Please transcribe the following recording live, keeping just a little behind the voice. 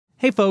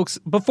Hey folks,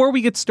 before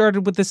we get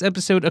started with this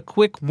episode, a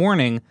quick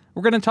warning.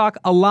 We're going to talk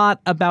a lot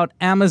about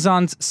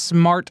Amazon's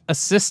Smart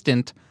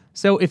Assistant.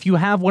 So if you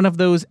have one of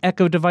those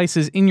Echo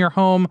devices in your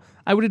home,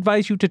 I would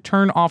advise you to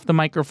turn off the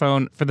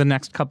microphone for the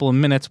next couple of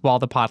minutes while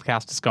the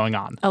podcast is going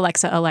on.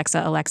 Alexa,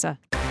 Alexa, Alexa.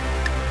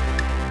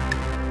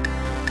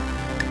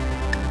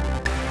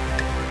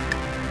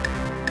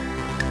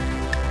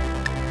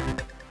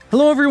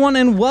 Hello everyone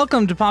and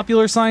welcome to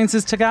Popular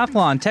Science's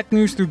Techathlon, tech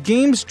news through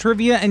games,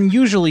 trivia, and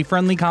usually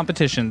friendly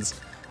competitions.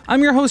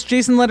 I'm your host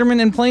Jason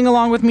Letterman, and playing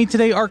along with me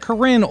today are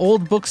Corinne,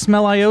 Old Book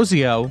Smell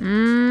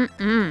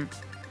Iozio.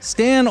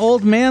 Stan,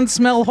 Old Man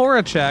Smell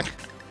Horacek.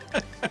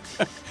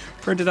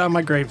 Printed on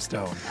my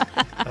gravestone.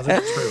 How's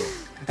that true?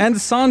 And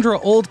Sandra,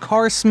 Old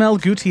Car Smell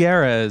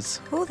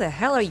Gutierrez. Who the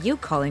hell are you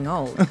calling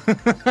old?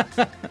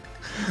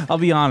 I'll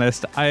be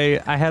honest, I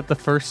had the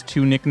first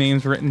two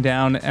nicknames written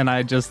down and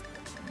I just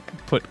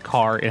put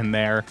car in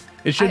there.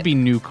 It should be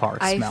new car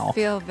smell. I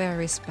feel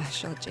very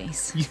special,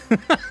 Jason.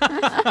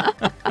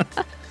 I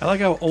like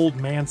how Old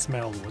Man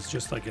Smell was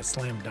just like a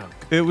slam dunk.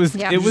 It was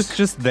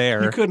just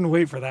there. You couldn't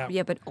wait for that.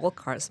 Yeah, but old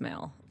car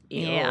smell.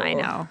 Yeah, I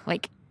Ew. know.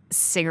 Like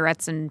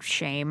cigarettes and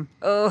shame.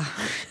 Oh,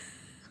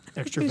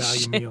 Extra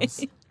value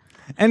meals.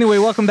 Anyway,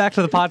 welcome back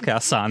to the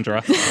podcast,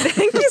 Sandra.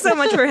 thank you so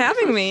much for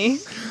having me.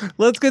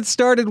 Let's get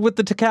started with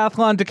the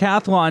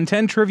Decathlon.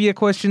 10 trivia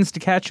questions to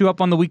catch you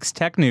up on the week's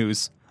tech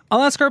news.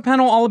 I'll ask our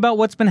panel all about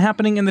what's been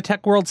happening in the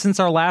tech world since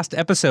our last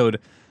episode.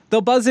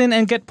 They'll buzz in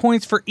and get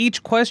points for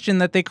each question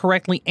that they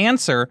correctly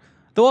answer.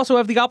 They'll also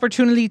have the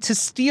opportunity to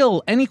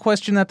steal any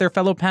question that their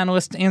fellow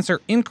panelists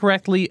answer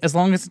incorrectly, as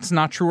long as it's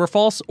not true or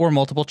false or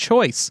multiple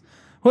choice.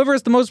 Whoever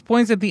has the most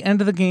points at the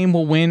end of the game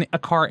will win a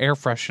car air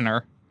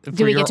freshener.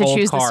 Do we get to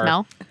choose the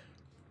smell?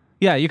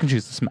 Yeah, you can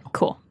choose the smell.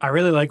 Cool. I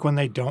really like when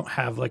they don't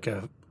have like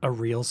a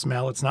real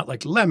smell. It's not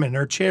like lemon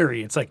or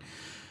cherry. It's like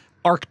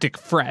Arctic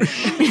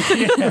Fresh.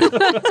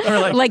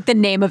 or Like the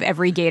name of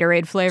every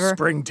Gatorade flavor.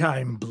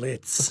 Springtime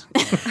Blitz.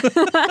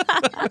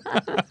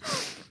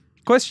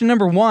 Question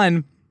number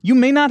 1. You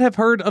may not have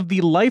heard of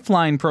the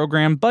Lifeline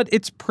program, but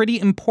it's pretty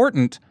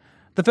important.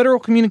 The Federal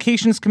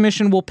Communications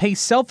Commission will pay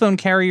cell phone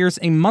carriers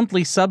a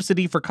monthly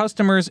subsidy for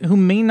customers who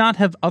may not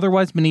have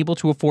otherwise been able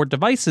to afford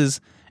devices,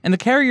 and the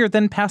carrier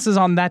then passes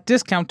on that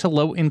discount to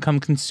low-income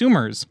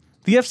consumers.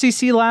 The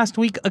FCC last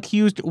week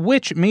accused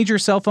which major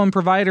cell phone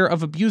provider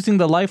of abusing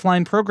the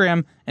Lifeline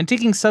program and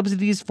taking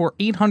subsidies for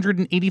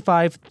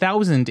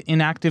 885,000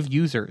 inactive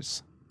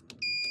users?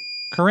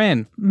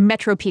 Corinne.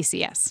 Metro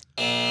PCS.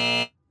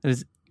 That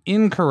is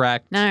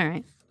incorrect. All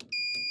right.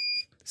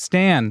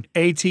 Stan.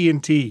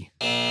 AT&T.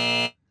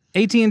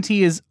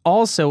 AT&T is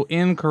also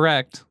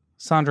incorrect.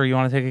 Sandra, you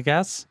want to take a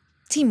guess?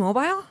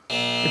 T-Mobile?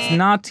 It's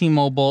not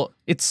T-Mobile.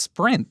 It's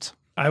Sprint.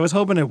 I was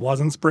hoping it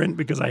wasn't Sprint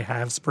because I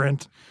have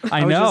Sprint. I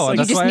know. like- You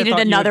That's just why I needed thought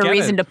you would another get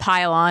reason it. to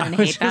pile on and I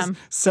was hate just them.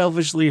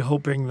 selfishly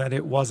hoping that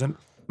it wasn't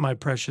my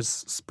precious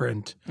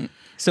Sprint.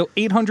 So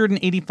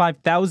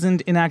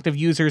 885,000 inactive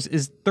users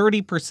is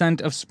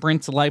 30% of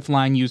Sprint's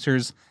Lifeline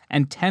users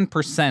and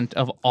 10%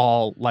 of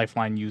all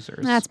Lifeline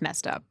users. That's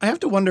messed up. I have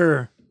to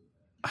wonder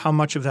how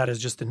much of that is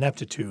just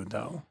ineptitude,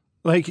 though.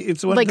 Like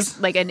it's one of this-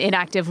 Like an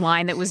inactive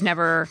line that was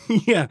never.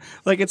 Yeah,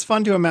 like it's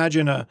fun to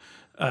imagine a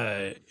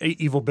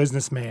evil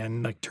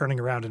businessman like turning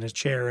around in his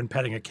chair and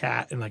petting a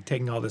cat and like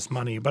taking all this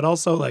money, but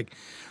also like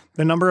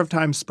the number of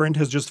times Sprint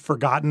has just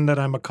forgotten that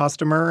I'm a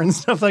customer and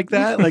stuff like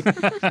that.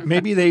 Like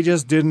maybe they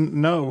just didn't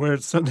know where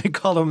they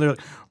called them. They're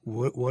like,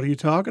 "What are you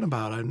talking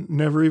about? I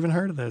never even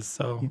heard of this."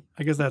 So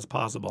I guess that's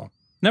possible.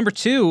 Number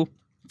 2,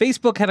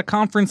 Facebook had a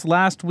conference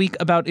last week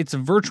about its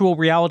virtual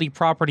reality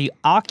property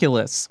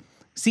Oculus.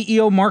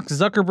 CEO Mark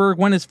Zuckerberg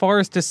went as far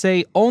as to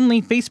say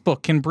only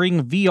Facebook can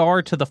bring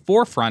VR to the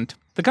forefront.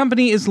 The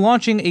company is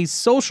launching a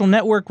social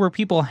network where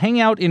people hang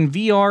out in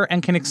VR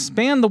and can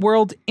expand the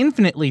world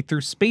infinitely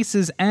through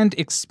spaces and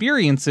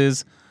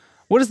experiences.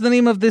 What is the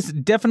name of this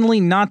definitely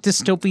not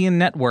dystopian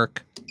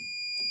network?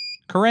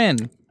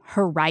 Corinne.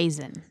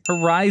 Horizon.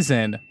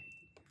 Horizon.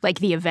 Like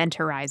the event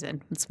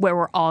Horizon. It's where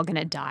we're all going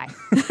to die.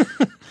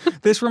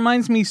 This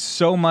reminds me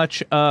so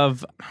much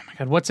of, oh my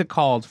God, what's it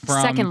called?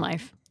 Second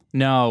Life.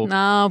 No,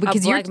 No,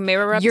 because Black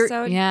Mirror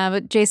episode? Yeah,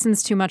 but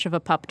Jason's too much of a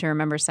pup to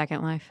remember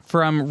Second Life.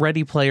 from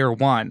Ready Player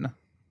One.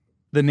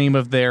 The name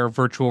of their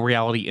virtual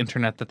reality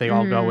internet that they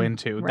all go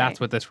into. right. That's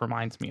what this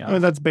reminds me I mean,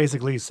 of. that's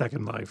basically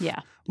Second Life. Yeah.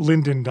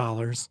 Linden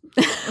dollars.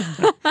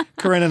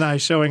 Corinne and I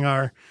showing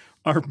our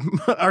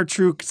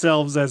true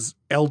selves as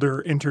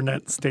elder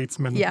internet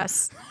statesmen.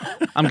 Yes.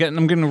 I'm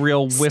getting a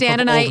real whiff Stan of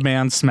and I- old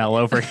man smell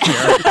over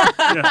here.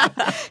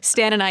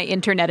 Stan and I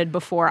interneted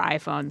before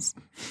iPhones.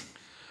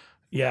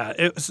 Yeah,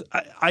 it was.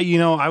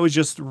 I was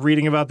just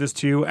reading about this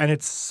too, and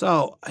it's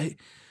so.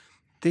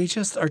 They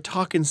just are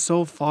talking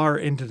so far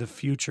into the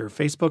future.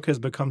 Facebook has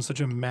become such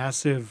a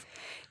massive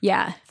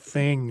Yeah.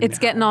 thing. It's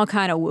now. getting all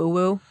kind of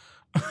woo-woo.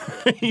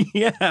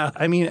 Yeah,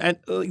 I mean, and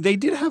they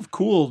did have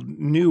cool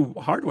new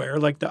hardware,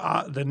 like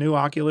the new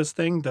Oculus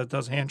thing that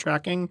does hand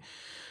tracking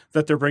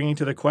that they're bringing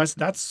to the Quest.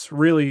 That's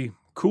really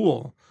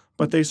cool.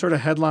 But they sort of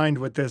headlined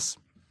with this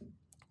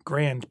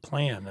grand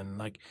plan, and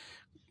like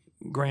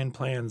grand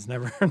plans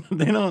never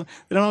they don't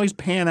always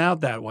pan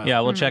out that well.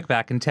 Yeah, we'll check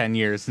back in 10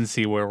 years and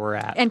see where we're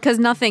at. And because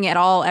nothing at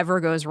all ever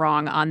goes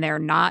wrong on their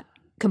not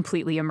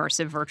completely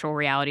immersive virtual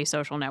reality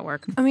social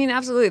network. I mean,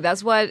 absolutely.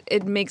 That's what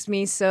it makes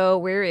me so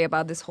weary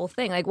about this whole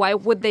thing. Like, why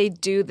would they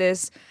do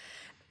this,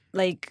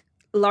 like,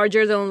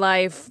 larger than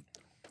life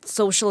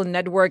social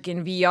network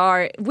in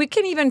VR? We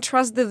can't even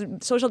trust the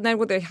social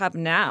network they have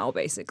now,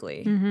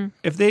 basically.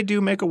 If they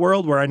do make a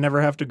world where I never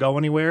have to go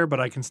anywhere, but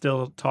I can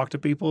still talk to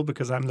people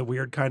because I'm the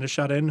weird kind of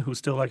shut in who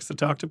still likes to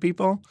talk to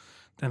people,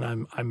 then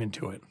I'm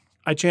into it.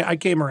 I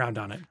came around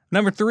on it.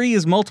 Number 3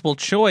 is multiple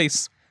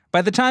choice.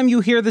 By the time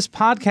you hear this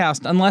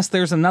podcast, unless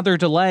there's another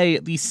delay,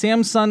 the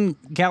Samsung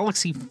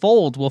Galaxy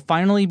Fold will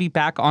finally be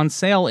back on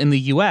sale in the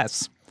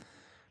US.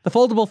 The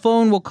foldable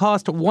phone will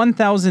cost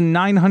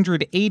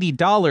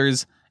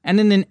 $1,980, and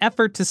in an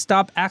effort to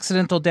stop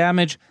accidental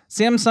damage,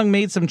 Samsung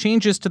made some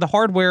changes to the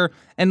hardware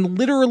and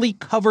literally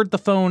covered the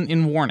phone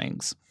in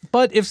warnings.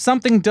 But if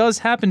something does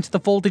happen to the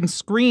folding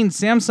screen,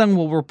 Samsung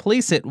will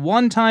replace it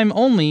one time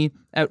only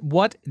at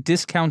what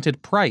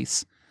discounted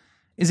price?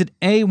 Is it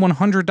A,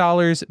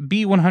 $100,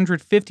 B,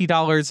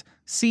 $150,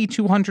 C,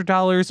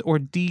 $200, or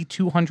D,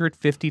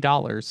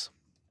 $250?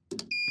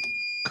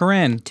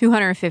 Corinne.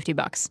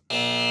 $250.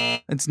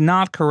 It's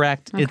not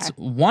correct. Okay. It's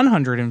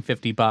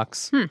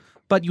 $150,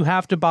 but you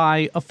have to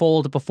buy a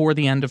Fold before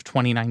the end of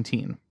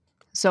 2019.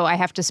 So I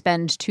have to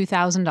spend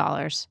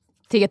 $2,000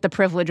 to get the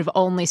privilege of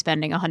only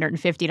spending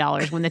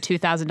 $150 when the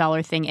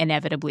 $2,000 thing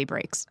inevitably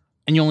breaks.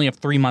 And you only have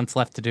 3 months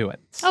left to do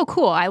it. Oh,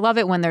 cool. I love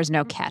it when there's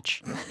no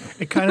catch.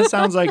 It kind of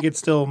sounds like it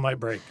still might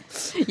break.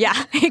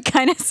 Yeah, it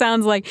kind of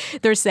sounds like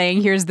they're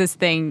saying, here's this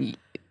thing,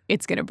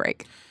 it's going to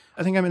break.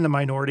 I think I'm in the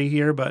minority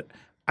here, but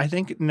I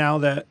think now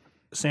that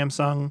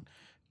Samsung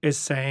is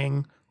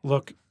saying,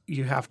 look,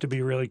 you have to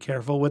be really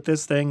careful with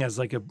this thing as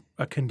like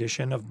a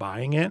condition of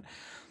buying it,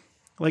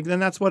 like then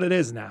that's what it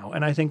is now.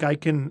 And I think I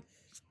can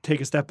take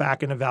a step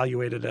back and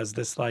evaluate it as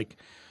this like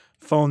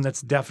phone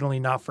that's definitely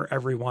not for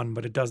everyone,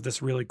 but it does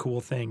this really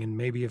cool thing. And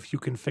maybe if you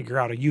can figure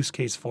out a use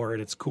case for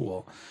it, it's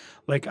cool.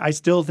 Like I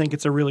still think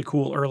it's a really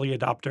cool early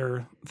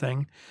adopter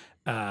thing.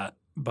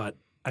 But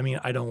I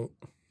mean, I don't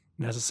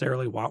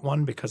necessarily want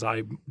one because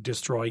I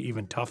destroy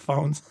even tough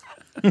phones.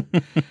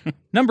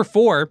 Number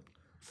 4,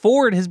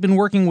 Ford has been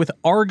working with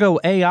Argo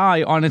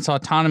AI on its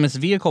autonomous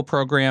vehicle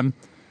program.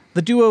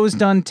 The duo has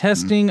done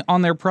testing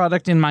on their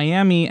product in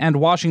Miami and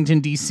Washington,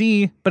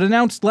 D.C., but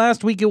announced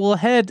last week it will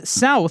head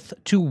south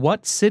to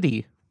what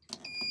city?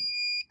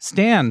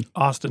 Stan.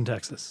 Austin,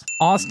 Texas.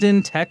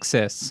 Austin,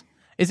 Texas.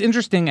 It's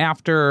interesting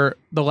after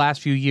the last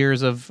few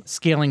years of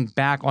scaling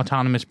back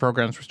autonomous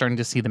programs, we're starting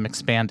to see them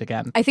expand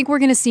again. I think we're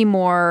going to see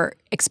more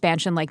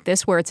expansion like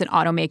this where it's an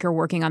automaker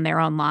working on their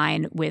own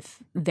line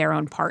with their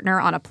own partner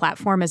on a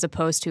platform as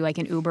opposed to like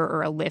an Uber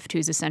or a Lyft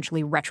who's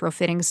essentially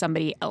retrofitting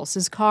somebody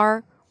else's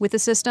car with a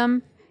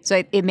system.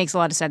 So it makes a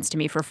lot of sense to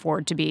me for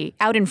Ford to be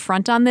out in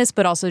front on this,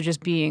 but also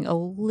just being a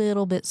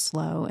little bit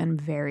slow and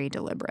very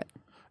deliberate.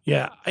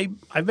 Yeah,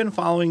 I've been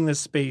following this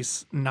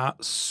space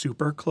not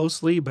super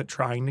closely, but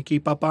trying to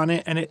keep up on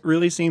it. And it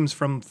really seems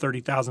from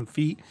 30,000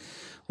 feet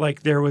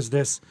like there was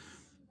this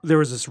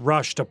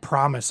rush to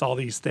promise all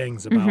these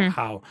things about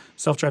how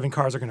self-driving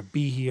cars are going to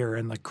be here,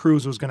 and like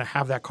Cruise was going to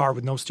have that car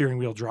with no steering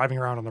wheel driving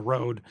around on the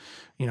road,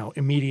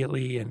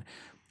 immediately, and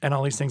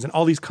all these things. And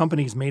all these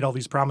companies made all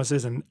these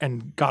promises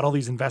and got all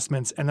these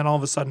investments. And then all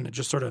of a sudden it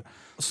just sort of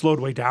slowed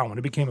way down when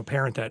it became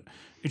apparent that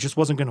it just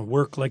wasn't going to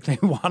work like they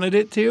wanted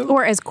it to.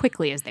 Or as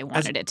quickly as they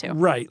wanted it to.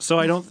 Right. So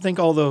I don't think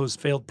all those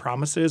failed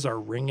promises are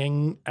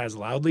ringing as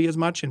loudly as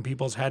much in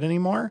people's head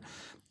anymore.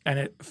 And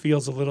it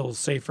feels a little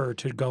safer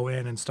to go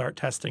in and start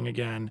testing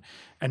again.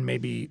 And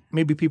maybe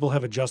people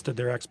have adjusted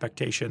their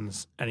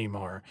expectations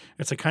anymore.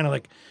 It's a kind of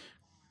like,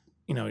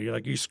 you're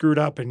like, you screwed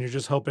up and you're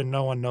just hoping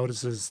no one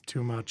notices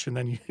too much. And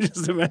then you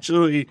just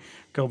eventually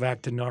go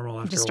back to normal after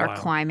a while. Just start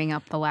climbing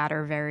up the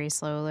ladder very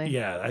slowly.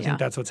 Yeah, I think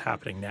that's what's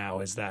happening now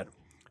is that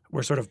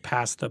we're sort of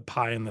past the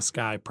pie in the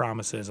sky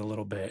promises a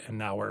little bit. And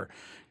now we're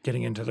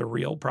getting into the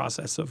real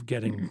process of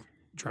getting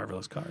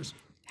driverless cars.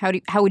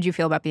 How would you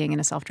feel about being in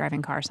a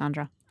self-driving car,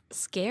 Sandra?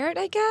 Scared,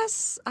 I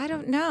guess. I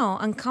don't know.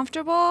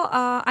 Uncomfortable.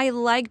 I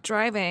like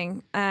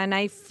driving, and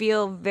I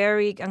feel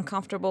very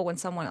uncomfortable when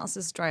someone else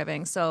is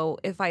driving. So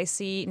if I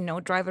see no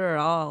driver at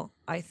all,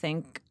 I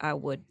think I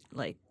would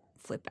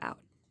flip out.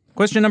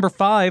 Question number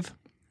 5.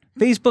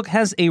 Facebook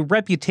has a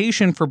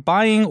reputation for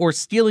buying or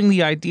stealing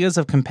the ideas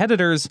of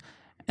competitors,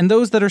 and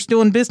those that are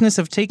still in business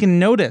have taken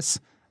notice.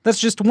 That's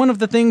just one of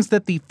the things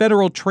that the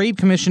Federal Trade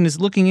Commission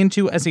is looking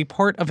into as a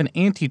part of an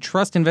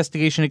antitrust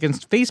investigation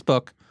against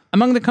Facebook.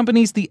 Among the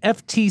companies the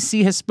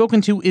FTC has spoken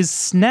to is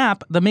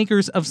Snap, the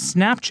makers of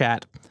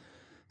Snapchat.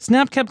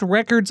 Snap kept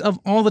records of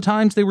all the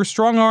times they were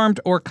strong-armed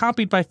or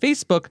copied by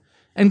Facebook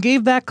and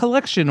gave that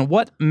collection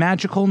what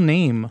magical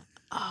name?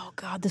 Oh,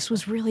 God, this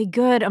was really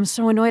good. I'm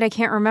so annoyed I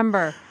can't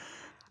remember.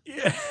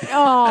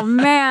 Oh, I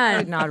man.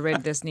 did not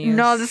read this news.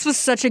 No, this was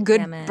such a good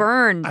Damn it.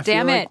 burn. I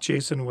Damn feel it. like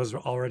Jason was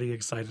already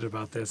excited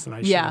about this, and I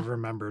should Yeah. have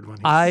remembered when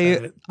he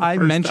said it. I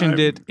mentioned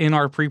it in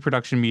our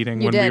pre-production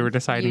meeting You when we did. were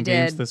deciding You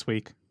games did. this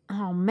week.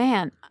 Oh,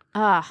 man.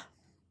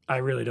 I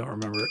really don't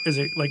remember. Is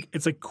it like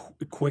it's a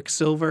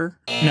Quicksilver?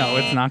 No,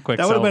 it's not That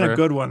Quicksilver. would have been a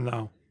good one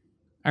though.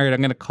 All right,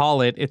 I'm going to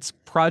call it. It's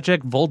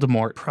Project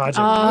Voldemort. Project.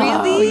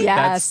 Really?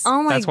 Yes.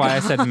 Oh my That's why I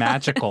God. said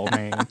magical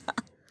name.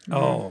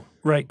 Oh,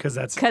 right, because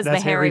that's Because the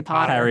Harry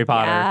Potter. Harry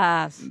Potter.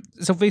 Yes.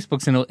 So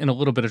Facebook's in a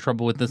little bit of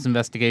trouble with this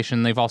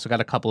investigation. They've also got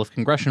a couple of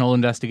congressional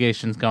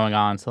investigations going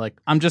on. So like,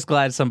 I'm just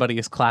glad somebody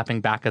is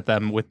clapping back at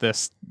them with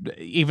this,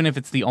 even if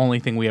it's the only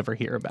thing we ever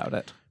hear about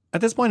it. At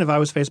this point, if I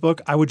was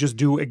Facebook, I would just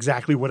do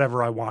exactly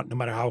whatever I want, no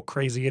matter how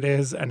crazy it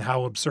is and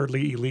how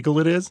absurdly illegal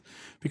it is.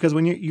 Because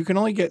when you can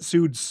only get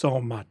sued so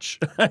much,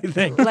 I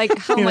think. Like,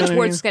 how You know much what I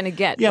worse mean? going to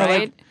get, Yeah, right?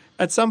 like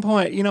at some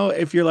point,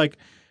 if you're like,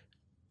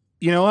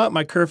 you know what,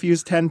 my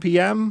curfew's 10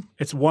 p.m.,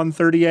 it's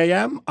 1:30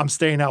 a.m., I'm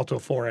staying out till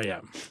 4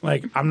 a.m.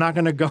 Like, I'm not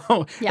going to go.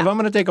 If I'm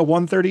going to take a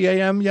 1:30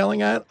 a.m.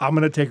 yelling at, I'm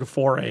going to take a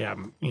 4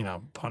 a.m.,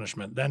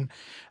 punishment. Then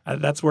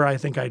that's where I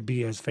think I'd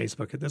be as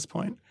Facebook at this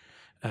point.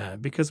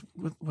 Because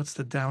what's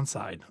the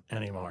downside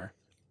anymore?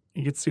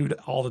 You get sued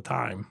all the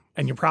time,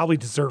 and you probably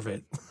deserve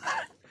it.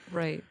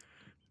 Right.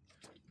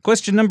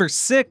 Question number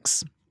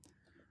 6.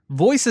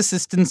 Voice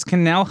assistants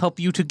can now help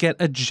you to get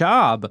a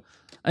job.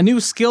 A new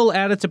skill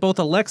added to both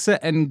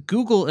Alexa and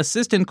Google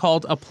Assistant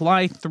called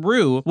Apply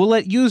Through will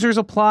let users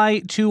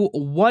apply to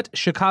what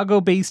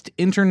Chicago-based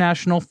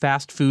international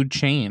fast food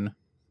chain?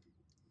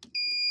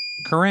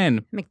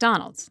 Corinne.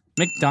 McDonald's.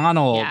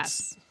 McDonald's.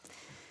 Yes.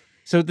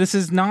 So this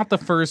is not the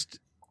first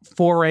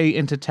foray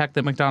into tech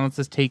that McDonald's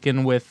has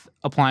taken with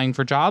applying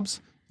for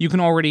jobs. You can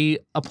already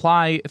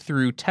apply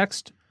through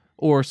text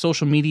or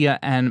social media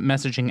and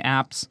messaging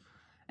apps.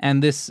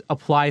 And this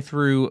apply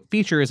through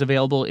feature is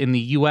available in the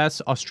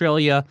US,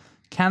 Australia,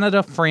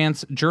 Canada,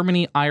 France,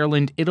 Germany,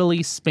 Ireland,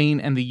 Italy, Spain,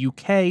 and the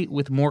UK,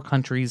 with more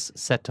countries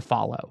set to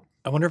follow.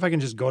 I wonder if I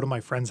can just go to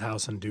my friend's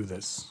house and do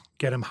this.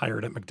 Get him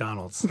hired at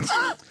McDonald's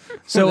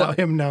So without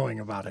him knowing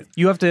about it.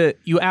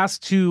 you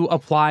ask to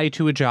apply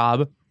to a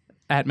job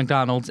at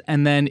McDonald's,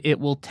 and then it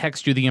will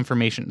text you the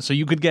information. So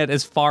you could get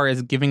as far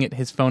as giving it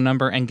his phone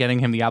number and getting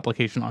him the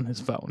application on his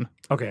phone.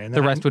 Okay, and The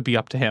then rest would be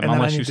up to him, and then I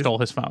unless need you to stole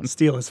his phone.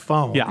 steal his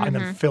phone, Yeah. and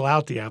then fill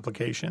out the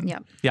application,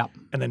 Yep. Yeah.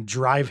 and then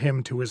drive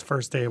him to his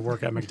first day of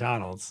work at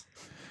McDonald's.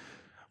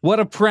 What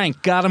a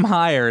prank. Got him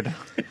hired.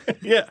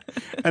 Yeah,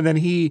 and then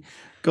he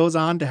goes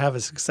on to have a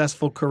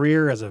successful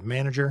career as a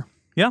manager.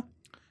 Yeah.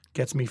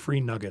 Gets me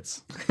free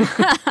nuggets.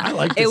 I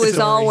like this It was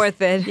all story.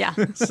 worth it. Yeah.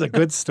 This is a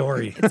good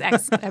story. It's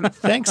excellent.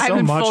 Thanks so I'm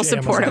in much, full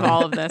support of Amazon.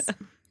 all of this.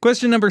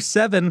 Question number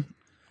 7.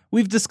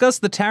 We've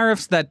discussed the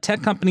tariffs that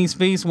tech companies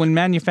face when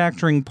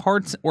manufacturing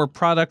parts or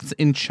products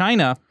in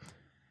China.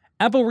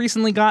 Apple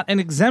recently got an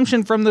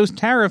exemption from those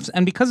tariffs,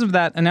 and because of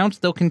that,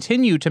 announced they'll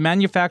continue to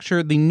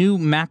manufacture the new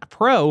Mac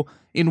Pro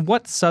in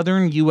what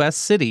southern U.S.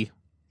 city?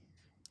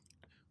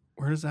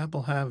 Where does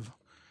Apple have?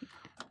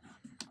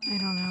 I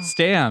don't know.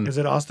 Stan. Is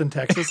it Austin,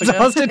 Texas It's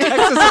again? Austin,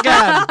 Texas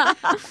again.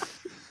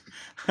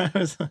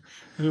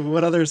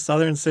 What other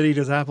southern city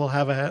does Apple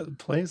have a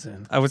place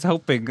in? I was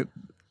hoping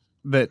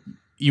that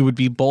you would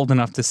be bold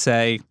enough to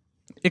say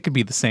it could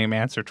be the same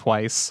answer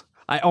twice.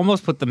 I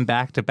almost put them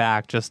back to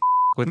back just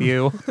with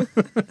you.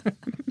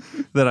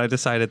 That I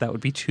decided that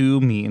would be too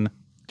mean.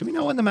 Do we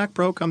know when the Mac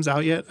Pro comes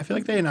out yet? I feel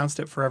like they announced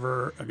it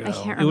forever ago. I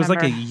can't It was like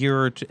a remember.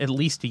 year, at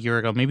least a year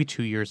ago, maybe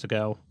 2 years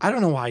ago. I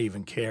don't know why I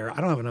even care. I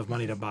don't have enough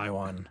money to buy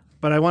one,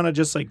 but I want to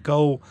just like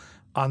go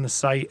on the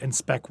site and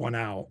spec one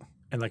out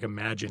and like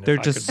imagine. They're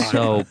if just I could buy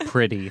so one.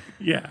 pretty.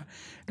 Yeah.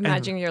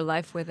 Imagine your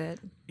life with it.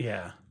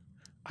 Yeah.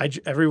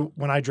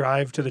 When I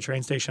drive to the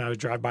train station, I would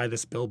drive by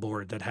this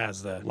billboard that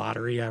has the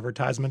lottery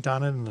advertisement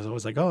on it, and it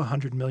was like, "Oh,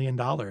 $100 million,"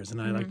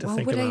 and I like to What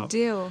think would about. I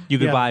do? You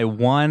could Yeah. buy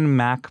one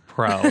Mac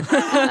Pro.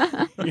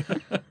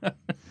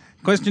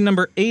 Question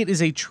number 8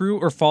 is a true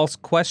or false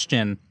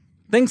question.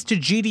 Thanks to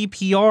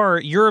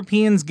GDPR,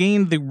 Europeans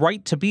gained the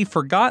right to be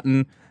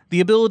forgotten,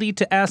 the ability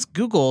to ask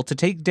Google to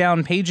take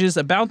down pages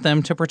about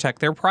them to protect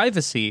their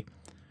privacy.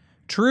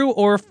 True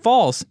or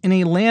false, in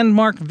a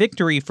landmark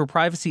victory for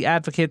privacy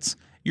advocates,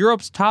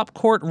 Europe's top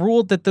court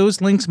ruled that those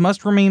links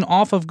must remain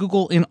off of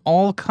Google in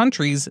all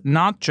countries,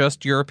 not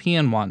just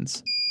European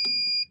ones.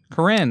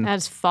 Corinne.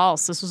 That's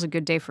false. This was a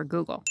good day for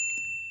Google,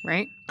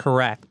 right?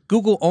 Correct.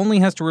 Google only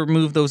has to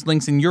remove those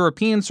links in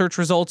European search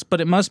results,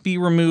 but it must be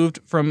removed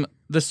from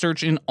the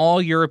search in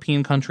all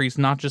European countries,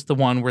 not just the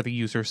one where the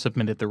user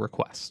submitted the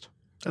request.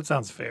 That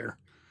sounds fair.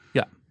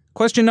 Yeah.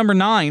 Question number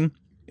 9.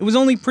 It was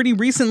only pretty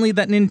recently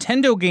that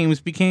Nintendo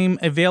games became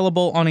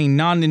available on a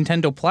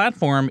non-Nintendo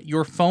platform,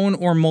 your phone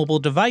or mobile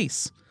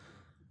device.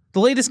 The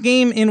latest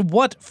game in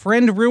what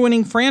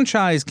friend-ruining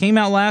franchise came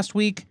out last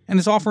week and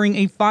is offering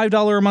a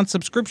 $5 a month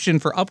subscription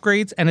for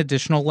upgrades and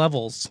additional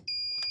levels?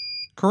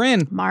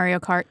 Corinne. Mario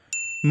Kart.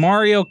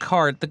 Mario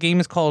Kart. The game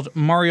is called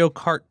Mario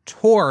Kart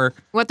Tour.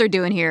 What they're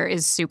doing here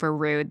is super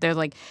rude. They're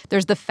like,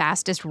 there's the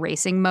fastest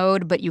racing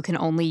mode, but you can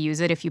only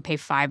use it if you pay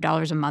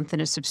 $5 a month in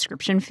a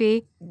subscription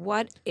fee.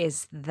 What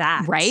is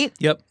that? Right?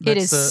 Yep. It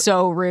is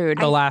so rude.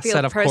 the last feel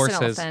set of personal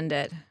courses.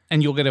 offended.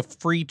 And you'll get a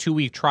free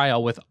 2-week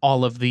trial with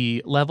all of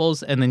the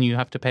levels, and then you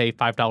have to pay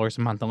 $5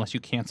 a month unless you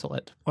cancel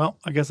it. Well,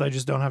 I guess I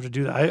just don't have to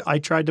do that. I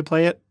tried to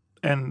play it,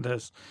 and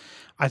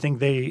I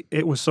think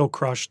it was so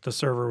crushed, the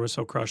server was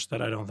so crushed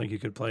that I don't think you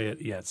could play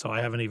it yet. So I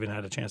haven't even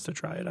had a chance to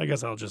try it. I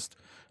guess I'll just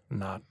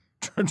not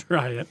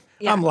try it.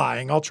 Yeah. I'm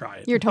lying. I'll try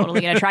it. You're totally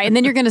going to try. And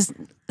then you're going to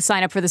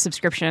sign up for the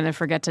subscription and then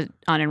forget to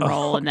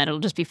unenroll, and then it'll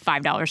just be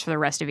 $5 for the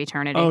rest of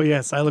eternity. Oh,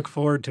 yes. I look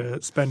forward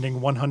to spending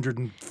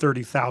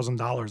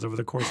 $130,000 over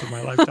the course of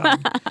my lifetime.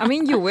 I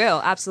mean, you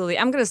will, absolutely.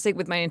 I'm going to stick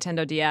with my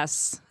Nintendo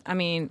DS. I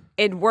mean,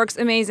 it works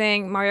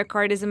amazing. Mario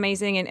Kart is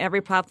amazing in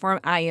every platform.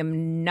 I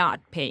am not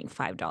paying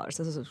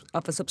 $5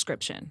 of a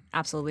subscription.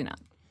 Absolutely not.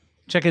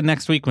 Check in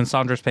next week when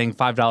Sandra's paying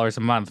 $5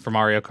 a month for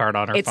Mario Kart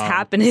on her It's phone.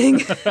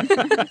 happening.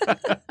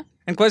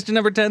 And question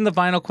number 10, the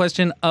final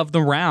question of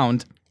the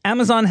round.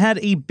 Amazon had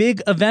a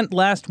big event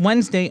last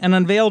Wednesday and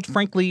unveiled,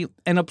 frankly,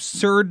 an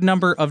absurd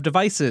number of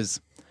devices.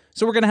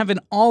 So we're going to have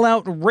an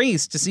all-out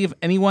race to see if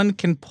anyone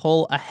can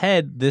pull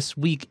ahead this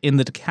week in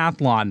the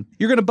decathlon.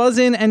 You're going to buzz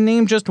in and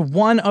name just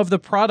one of the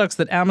products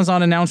that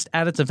Amazon announced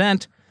at its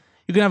event.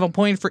 You can have a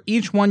point for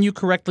each one you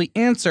correctly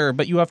answer,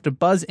 but you have to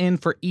buzz in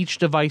for each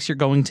device you're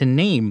going to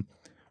name.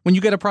 When you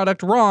get a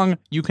product wrong,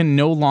 you can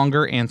no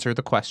longer answer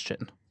the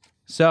question.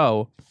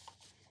 So,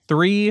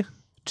 3,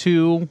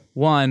 2,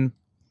 1,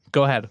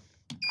 go ahead.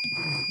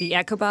 The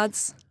Echo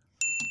Buds.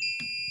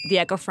 The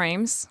Echo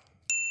Frames.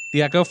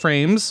 The Echo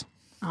Frames.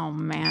 Oh,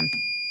 man.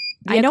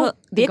 The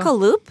Echo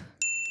Loop.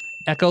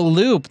 Echo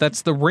Loop,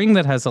 that's the ring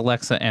that has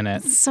Alexa in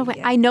it. So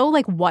I know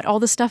like what all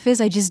the stuff is.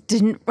 I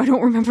don't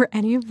remember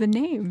any of the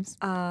names.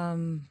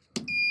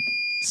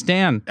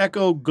 Stan,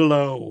 Echo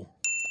Glow.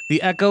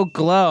 the Echo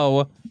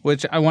Glow,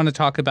 which I want to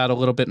talk about a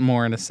little bit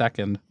more in a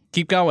second.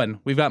 Keep going.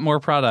 We've got more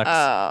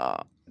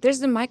products. There's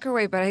the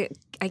microwave, but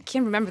I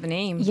can't remember the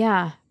name.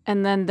 Yeah.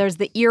 And then there's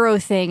the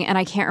Eero thing, and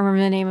I can't remember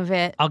the name of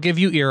it. I'll give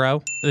you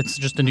Eero. It's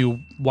just a new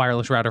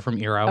wireless router from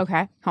Eero.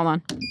 Okay, hold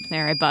on.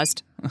 There, I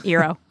buzzed.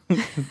 Eero.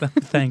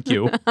 Thank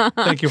you.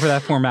 Thank you for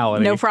that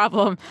formality. No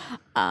problem.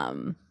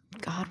 God,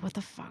 what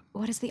the fuck?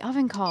 What is the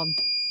oven called?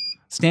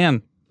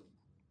 Stan,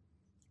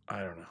 I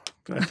don't know.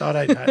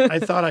 I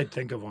thought I'd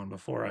think of one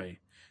before I.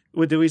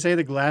 Did we say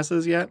the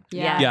glasses yet?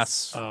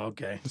 yes. Oh,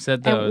 okay. You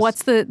said those. And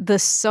what's the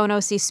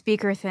Sonos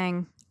speaker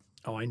thing?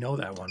 Oh, I know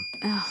that one.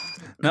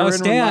 No, Corinne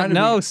Stan. reminded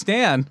No, me.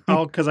 Stan.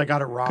 Oh, because I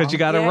got it wrong. Because you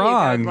got it Yeah, you got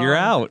wrong. it You're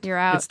wrong. out. You're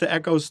out. It's the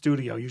Echo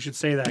Studio. You should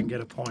say that and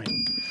get a point.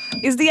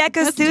 Is the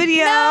Echo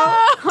Studio?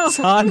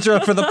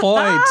 Sandra for the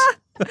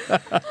point.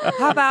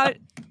 How about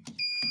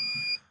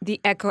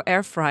the Echo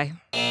Air Fry?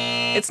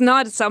 It's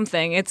not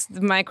something. It's the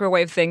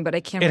microwave thing, but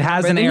I can't It remember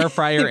has an the air name.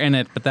 fryer in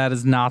it, but that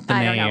is not the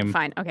I name. don't know.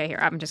 Fine. Okay, here.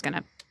 I'm just going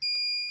to.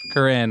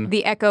 Corinne,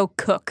 The Echo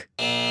Cook.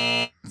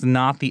 it's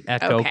not the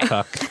Echo Okay.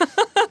 Cook.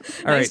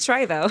 All right. Nice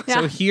try, though.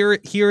 So here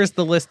is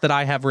the list that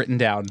I have written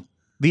down.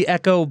 The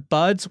Echo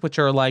Buds, which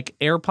are like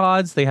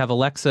AirPods. They have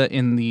Alexa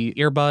in the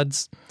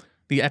earbuds.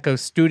 The Echo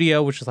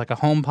Studio, which is like a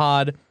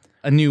HomePod.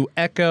 A new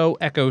Echo,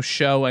 Echo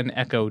Show, and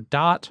Echo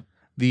Dot.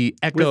 The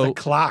Echo With a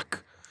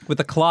clock. with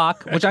a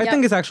clock, which I Yep.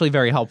 think is actually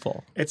very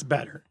helpful. It's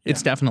better.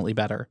 It's definitely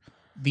better.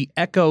 The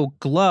Echo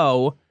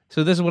Glow.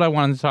 So this is what I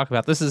wanted to talk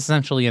about. This is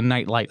essentially a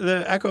night light.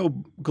 The Echo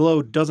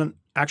Glow doesn't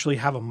actually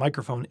have a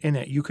microphone in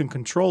it. You can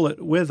control it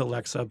with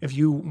Alexa. If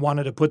you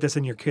wanted to put this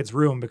in your kid's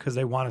room because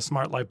they want a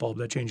smart light bulb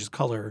that changes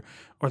color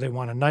or they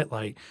want a night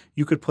light,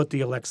 you could put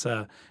the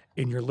Alexa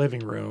in your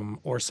living room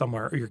or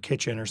somewhere, or your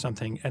kitchen or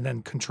something, and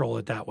then control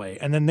it that way.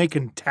 And then they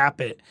can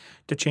tap it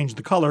to change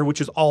the color, which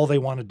is all they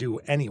want to do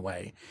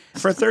anyway.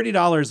 For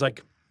 $30,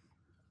 like,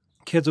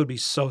 kids would be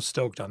so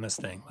stoked on this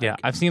thing. Like, Yeah,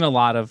 I've seen a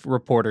lot of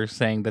reporters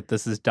saying that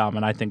this is dumb,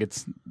 and I think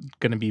it's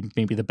going to be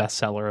maybe the best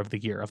seller of the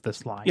year of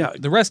this line. Yeah.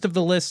 The rest of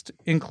the list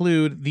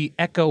include the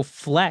Echo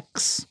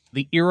Flex,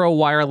 the Eero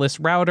wireless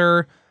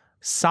router,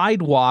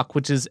 Sidewalk,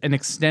 which is an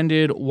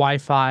extended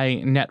Wi-Fi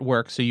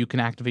network so you can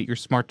activate your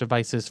smart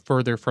devices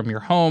further from your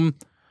home,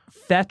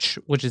 Fetch,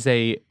 which is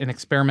an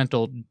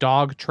experimental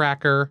dog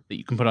tracker that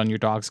you can put on your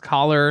dog's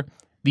collar,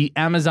 the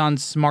Amazon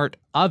Smart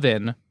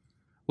Oven,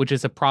 which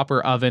is a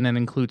proper oven and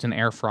includes an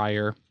air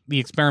fryer,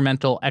 the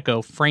experimental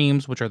Echo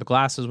Frames, which are the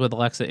glasses with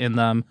Alexa in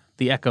them,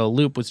 the Echo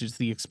Loop, which is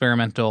the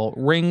experimental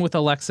ring with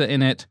Alexa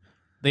in it.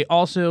 They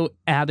also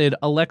added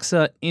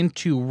Alexa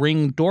into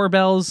Ring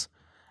doorbells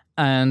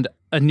and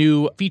a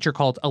new feature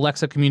called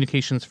Alexa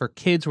Communications for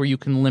Kids, where you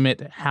can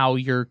limit how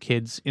your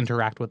kids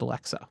interact with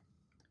Alexa. So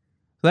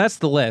that's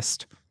the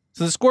list.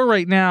 So the score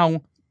right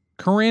now,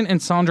 Corinne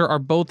and Sandra are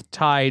both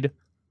tied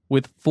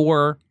with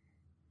 4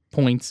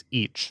 points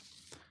each.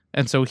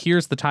 And so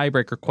here's the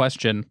tiebreaker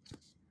question.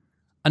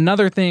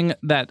 Another thing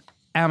that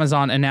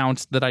Amazon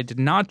announced that I did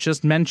not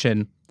just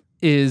mention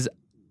is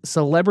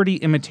celebrity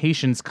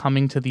imitations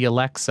coming to the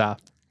Alexa.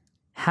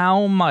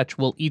 How much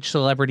will each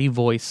celebrity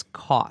voice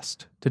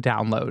cost to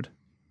download?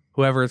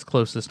 Whoever is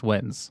closest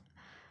wins.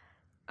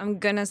 I'm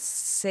gonna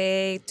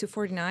say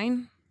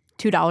 $2.49.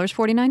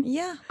 $2.49?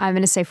 Yeah. I'm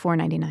going to say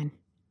 $4.99.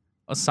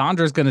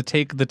 Sandra's going to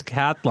take the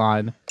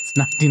decathlon. It's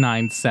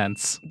 99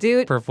 cents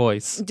Dude, per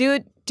voice.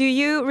 do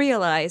you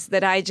realize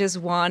that I just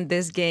won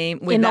this game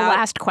without In the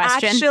last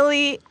question?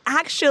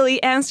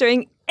 actually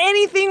answering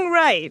anything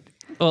right?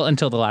 Well,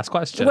 until the last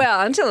question.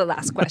 Well, until the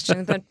last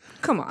question, but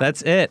come on.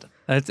 That's it.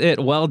 That's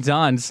it. Well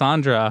done,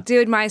 Sandra.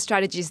 Dude, my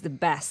strategy is the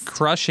best.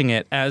 Crushing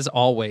it as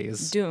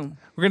always. Doom.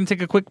 We're going to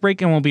take a quick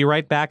break and we'll be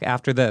right back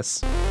after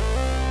this.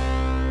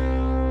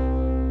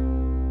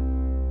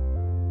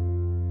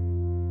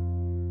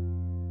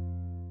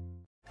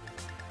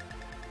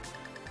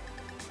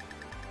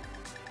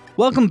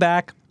 Welcome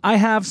back. I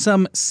have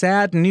some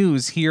sad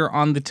news here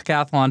on the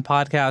Decathlon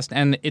podcast,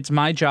 and it's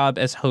my job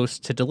as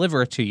host to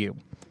deliver it to you.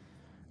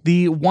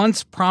 The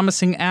once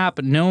promising app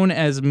known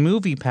as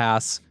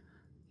MoviePass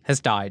has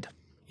died.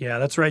 Yeah,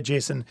 that's right,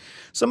 Jason.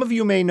 Some of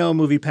you may know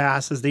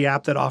MoviePass as the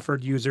app that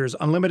offered users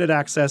unlimited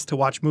access to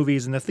watch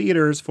movies in the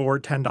theaters for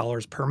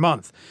 $10 per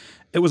month.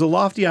 It was a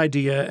lofty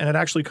idea, and it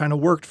actually kind of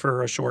worked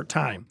for a short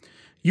time.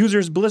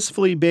 Users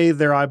blissfully bathed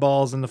their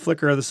eyeballs in the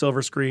flicker of the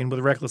silver screen with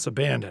reckless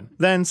abandon.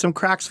 Then some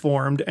cracks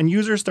formed, and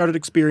users started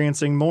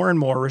experiencing more and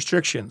more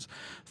restrictions.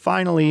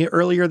 Finally,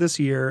 earlier this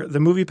year, the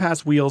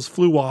MoviePass wheels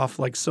flew off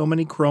like so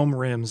many chrome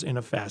rims in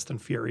a Fast and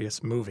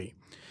Furious movie.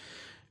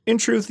 In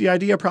truth, the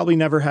idea probably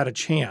never had a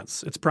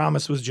chance. Its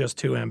promise was just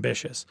too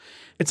ambitious.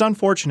 It's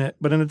unfortunate,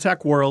 but in the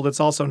tech world, it's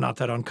also not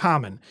that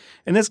uncommon.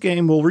 In this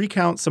game, we'll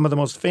recount some of the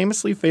most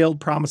famously failed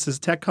promises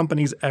tech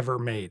companies ever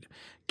made.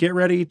 Get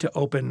ready to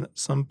open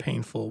some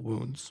painful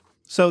wounds.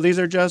 So these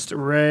are just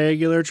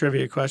regular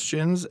trivia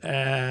questions,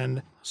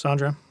 and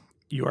Sandra,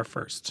 you are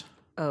first.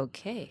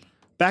 Okay.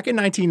 Back in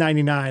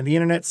 1999, the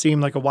internet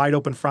seemed like a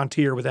wide-open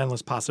frontier with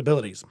endless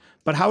possibilities.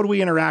 But how do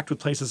we interact with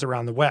places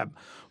around the web?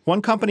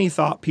 One company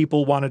thought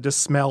people wanted to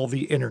smell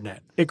the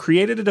internet. It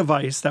created a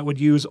device that would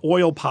use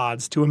oil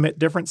pods to emit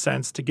different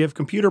scents to give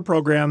computer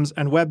programs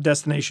and web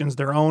destinations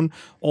their own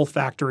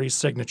olfactory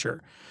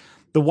signature.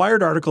 The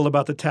Wired article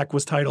about the tech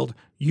was titled,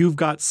 "You've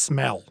Got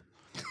Smell."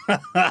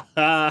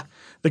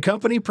 The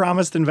company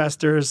promised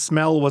investors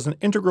smell was an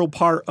integral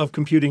part of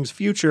computing's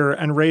future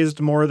and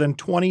raised more than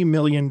 $20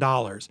 million.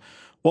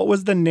 What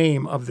was the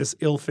name of this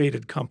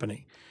ill-fated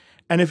company?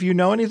 And if you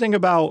know anything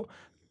about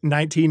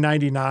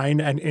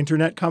 1999 and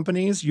internet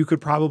companies, you could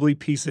probably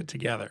piece it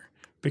together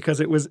because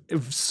it was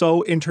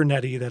so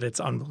internet-y that it's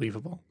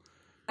unbelievable.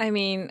 I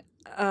mean,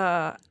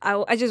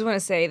 I just want to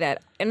say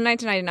that in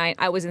 1999,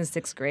 I was in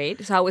 6th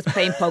grade, so I was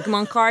playing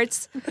Pokemon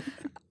cards.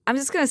 I'm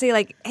just going to say,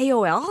 like,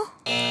 AOL?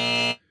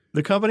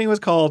 The company was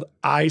called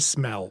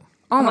iSmell.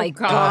 Oh, my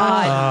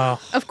God.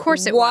 Of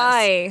course it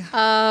Why?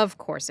 was. Of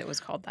course it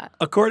was called that.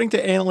 According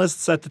to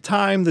analysts at the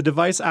time, the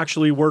device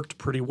actually worked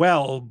pretty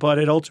well, but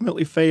it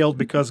ultimately failed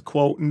because,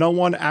 quote, no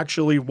one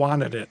actually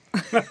wanted it.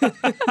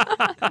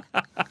 But,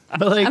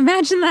 like,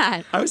 Imagine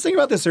that. I was thinking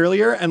about this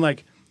earlier, and,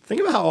 like, think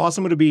about how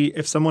awesome would it be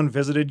if someone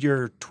visited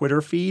your Twitter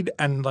feed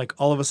and, like,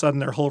 all of a sudden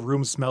their whole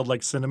room smelled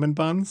like cinnamon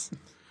buns.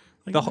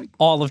 Like,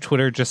 All of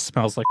Twitter just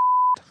smells like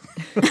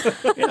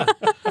yeah.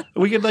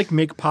 We could, like,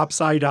 make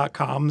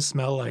popsci.com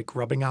smell like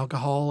rubbing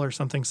alcohol or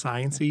something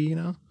sciencey, you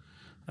know?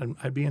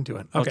 I'd be into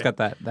it. It's Okay. got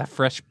that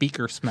fresh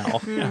beaker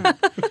smell.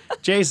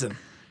 Jason,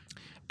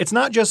 it's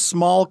not just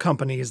small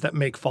companies that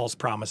make false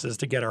promises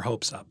to get our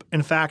hopes up.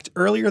 In fact,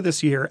 earlier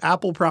this year,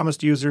 Apple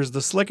promised users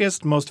the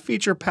slickest, most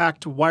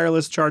feature-packed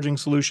wireless charging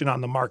solution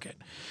on the market.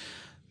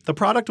 The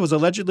product was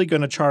allegedly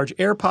going to charge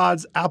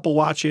AirPods, Apple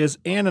Watches,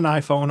 and an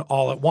iPhone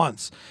all at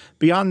once.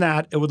 Beyond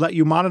that, it would let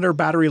you monitor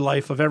battery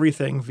life of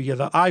everything via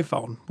the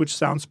iPhone, which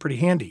sounds pretty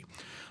handy.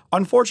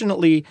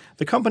 Unfortunately,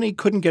 the company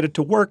couldn't get it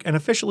to work and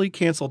officially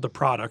canceled the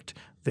product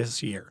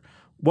this year.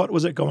 What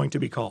was it going to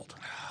be called?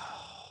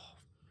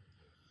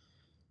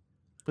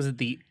 Was it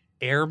the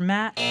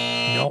AirMat?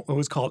 No, it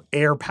was called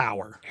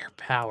AirPower.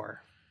 AirPower.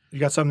 You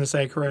got something to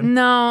say, Corinne?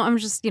 No, I'm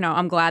just,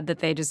 I'm glad that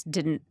they just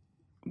didn't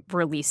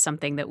release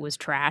something that was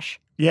trash.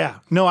 Yeah.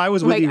 No, I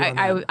was with Like, you on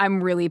that.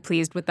 I'm really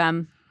pleased with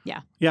them. Yeah.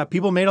 Yeah,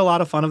 people made a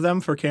lot of fun of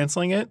them for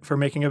canceling it, for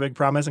making a big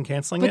promise and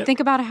canceling But it. think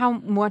about how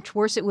much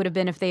worse it would have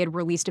been if they had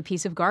released a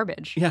piece of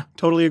garbage. Yeah,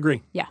 totally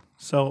agree. Yeah.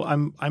 So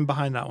I'm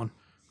behind that one.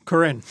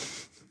 Corinne,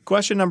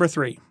 question number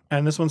 3,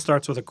 and this one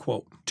starts with a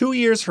quote. 2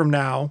 years from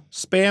now,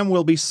 spam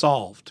will be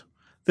solved.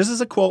 This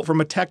is a quote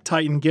from a tech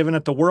titan given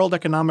at the World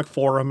Economic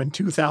Forum in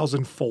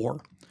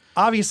 2004.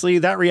 Obviously,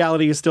 that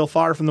reality is still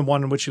far from the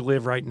one in which you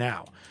live right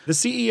now. The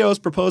CEO's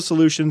proposed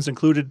solutions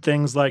included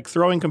things like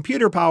throwing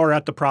computer power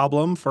at the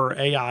problem for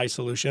AI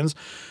solutions,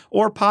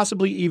 or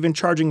possibly even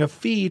charging a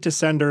fee to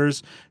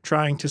senders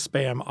trying to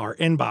spam our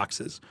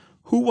inboxes.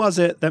 Who was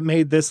it that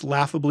made this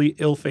laughably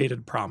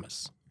ill-fated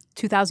promise?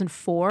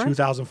 2004?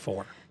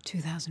 2004.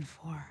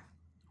 2004.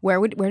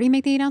 Where do you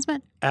make the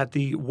announcement? At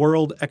the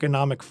World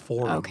Economic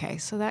Forum. Okay,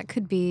 so that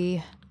could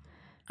be,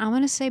 I'm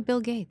going to say Bill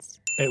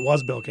Gates. It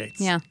was Bill Gates.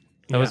 Yeah.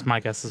 That was my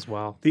guess as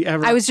well.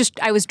 I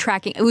was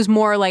tracking. It was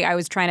more like I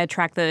was trying to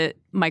track the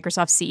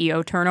Microsoft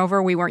CEO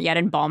turnover. We weren't yet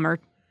in Ballmer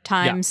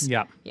times.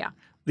 Yeah. Yeah.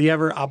 The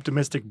ever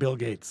optimistic Bill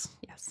Gates.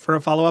 Yes. For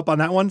a follow-up on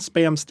that one,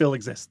 spam still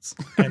exists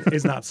and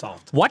is not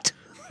solved. What?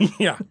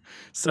 Yeah.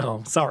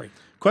 So, sorry.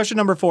 Question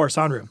number 4,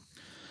 Sandra.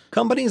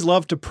 Companies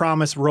love to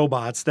promise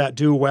robots that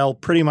do, well,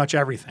 pretty much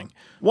everything.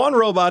 One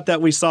robot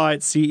that we saw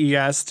at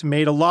CES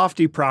made a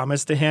lofty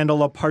promise to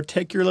handle a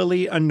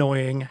particularly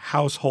annoying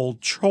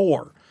household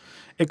chore.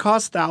 It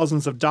cost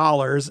thousands of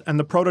dollars, and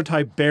the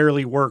prototype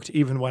barely worked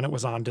even when it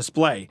was on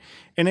display.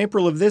 In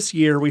April of this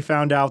year, we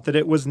found out that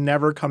it was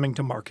never coming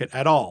to market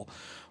at all.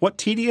 What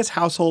tedious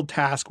household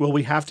task will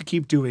we have to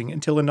keep doing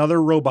until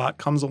another robot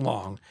comes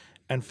along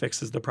and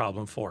fixes the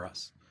problem for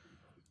us?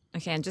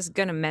 Okay, I'm just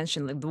gonna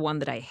mention like the one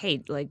that I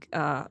hate, like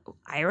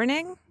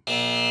ironing.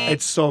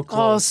 It's so Oh,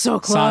 close. so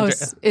close.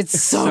 Sandra, it's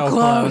so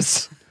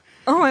close.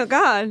 Oh my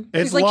god,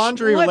 It's She's like,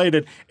 laundry what?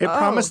 related. It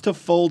promised to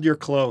fold your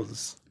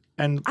clothes.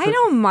 And I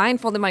don't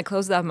mind folding my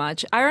clothes that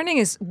much. Ironing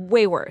is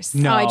way worse.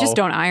 No. I just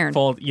don't iron.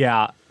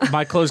 Yeah.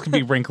 My clothes can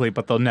be wrinkly,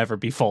 but they'll never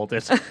be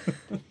folded.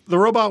 The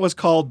robot was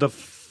called the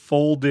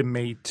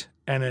Foldimate,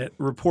 and it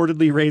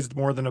reportedly raised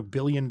more than $1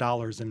 billion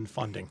in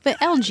funding. But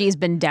LG's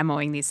been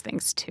demoing these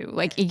things too.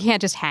 Like you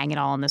can't just hang it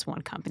all on this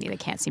one company. They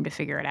can't seem to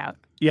figure it out.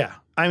 Yeah.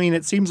 I mean,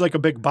 it seems like a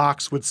big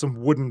box with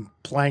some wooden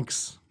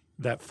planks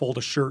that fold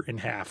a shirt in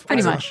half.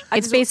 Pretty much.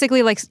 It's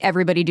basically like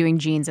everybody doing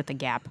jeans at the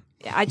Gap.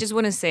 I just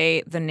want to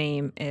say the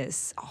name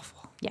is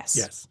awful. Yes.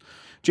 Yes.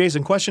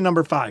 Jason, question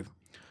number 5.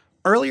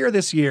 Earlier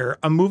this year,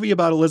 a movie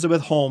about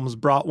Elizabeth Holmes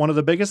brought one of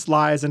the biggest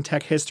lies in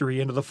tech history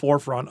into the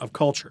forefront of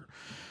culture.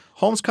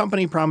 Holmes'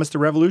 company promised to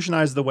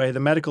revolutionize the way the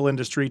medical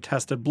industry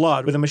tested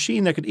blood with a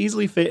machine that could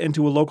easily fit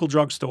into a local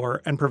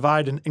drugstore and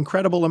provide an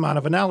incredible amount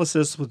of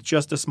analysis with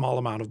just a small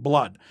amount of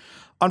blood.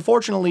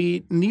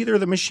 Unfortunately, neither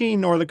the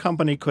machine nor the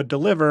company could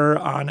deliver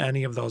on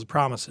any of those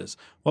promises.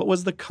 What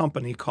was the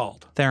company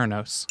called?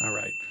 Theranos. All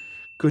right.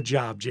 Good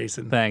job,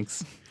 Jason.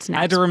 Thanks. It's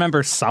I had to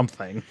remember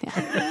something.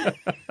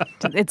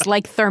 It's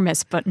like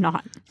Thermos, but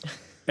not.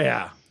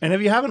 Yeah. And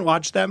if you haven't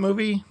watched that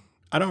movie,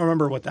 I don't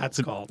remember what that's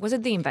called. Was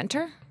it The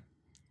Inventor?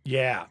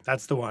 Yeah,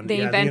 that's the one. The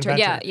Yeah, Inventor.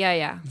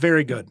 Yeah.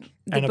 Very good.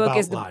 The and book about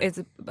is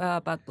life.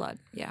 about blood.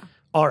 Yeah.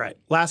 All right.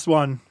 Last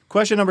one.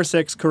 Question number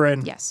 6,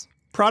 Corinne. Yes.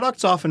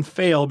 Products often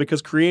fail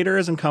because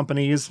creators and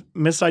companies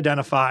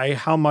misidentify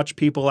how much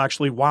people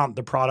actually want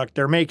the product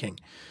they're making.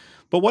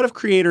 But what if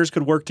creators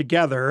could work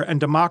together and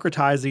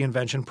democratize the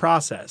invention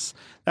process?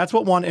 That's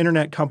what one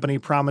internet company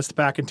promised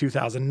back in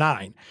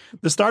 2009.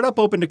 The startup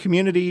opened a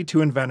community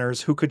to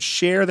inventors who could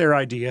share their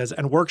ideas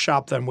and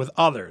workshop them with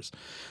others.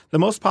 The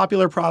most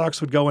popular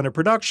products would go into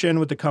production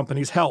with the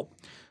company's help.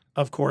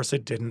 Of course,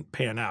 it didn't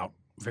pan out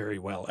very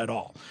well at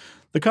all.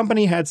 The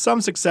company had some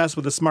success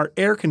with a smart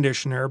air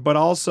conditioner, but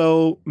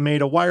also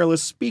made a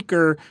wireless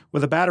speaker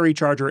with a battery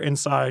charger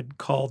inside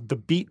called the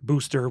Beat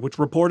Booster, which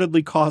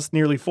reportedly cost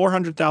nearly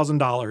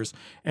 $400,000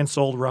 and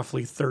sold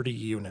roughly 30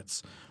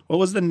 units. What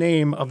was the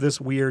name of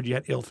this weird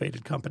yet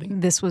ill-fated company?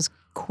 This was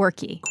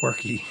quirky.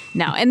 Quirky.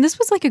 No, and this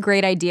was like a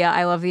great idea.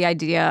 I love the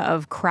idea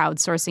of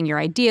crowdsourcing your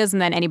ideas,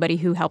 and then anybody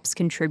who helps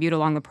contribute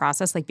along the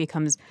process like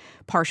becomes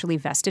partially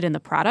vested in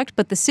the product.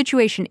 But the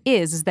situation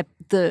is that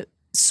the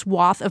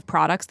swath of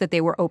products that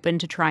they were open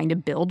to trying to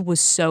build was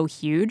so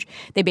huge.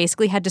 They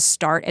basically had to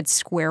start at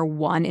square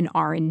one in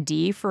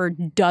R&D for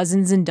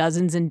dozens and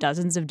dozens and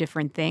dozens of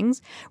different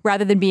things,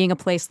 rather than being a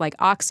place like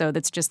OXO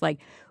that's just like,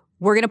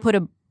 we're going to put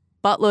a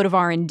buttload of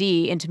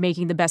R&D into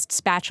making the best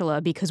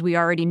spatula because we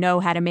already know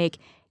how to make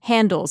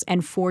handles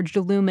and forged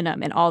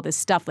aluminum and all this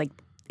stuff. Like,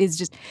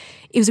 it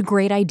was a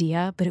great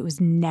idea, but it was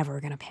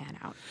never going to pan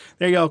out.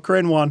 There you go.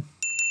 Corinne won.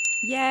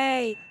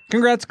 Yay.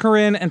 Congrats,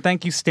 Corinne, and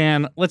thank you,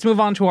 Stan. Let's move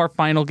on to our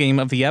final game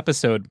of the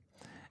episode.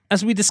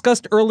 As we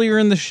discussed earlier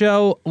in the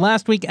show,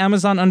 last week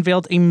Amazon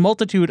unveiled a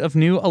multitude of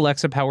new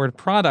Alexa-powered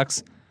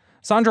products.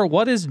 Sandra,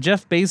 what is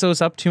Jeff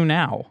Bezos up to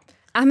now?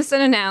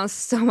 Amazon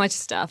announced so much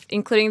stuff,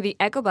 including the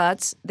Echo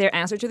Buds, their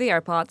answer to the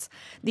AirPods,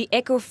 the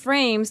Echo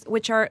Frames,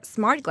 which are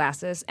smart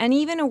glasses, and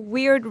even a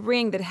weird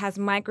ring that has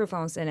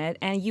microphones in it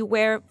and you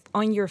wear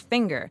on your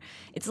finger.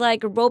 It's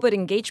like a robot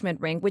engagement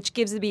ring, which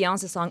gives the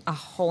Beyoncé song a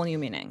whole new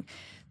meaning.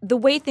 The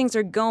way things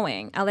are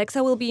going,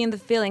 Alexa will be in the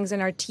fillings in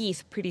our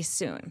teeth pretty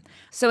soon.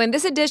 So in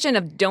this edition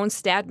of Don't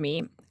Stab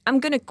Me, I'm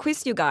going to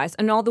quiz you guys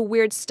on all the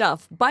weird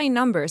stuff by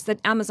numbers that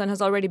Amazon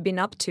has already been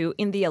up to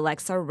in the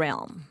Alexa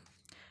realm.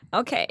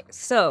 Okay,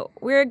 so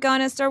we're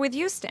gonna start with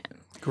you, Stan.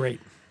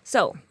 Great.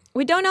 So,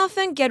 we don't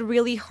often get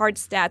really hard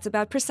stats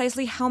about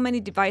precisely how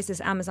many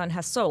devices Amazon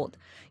has sold.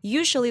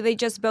 Usually they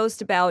just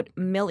boast about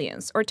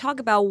millions or talk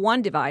about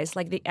one device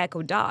like the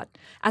Echo Dot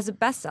as a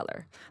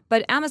bestseller.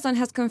 But Amazon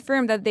has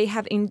confirmed that they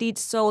have indeed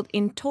sold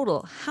in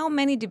total how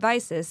many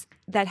devices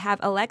that have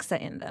Alexa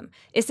in them.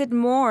 Is it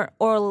more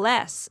or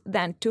less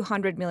than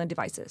 200 million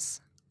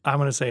devices? I'm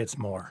going to say it's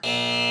more.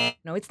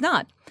 No, it's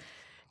not.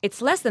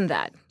 It's less than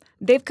that.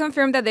 They've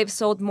confirmed that they've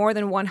sold more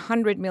than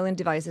 100 million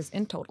devices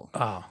in total.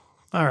 Oh,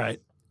 all right.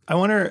 I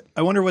wonder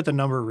what the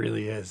number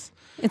really is.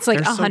 It's like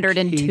They're so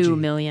 102 cagey.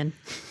 million.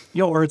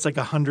 Or it's like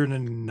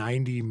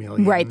 190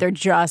 million. Right, they're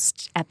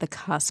just at the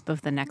cusp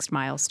of the next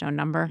milestone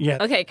number. Yeah.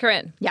 Okay,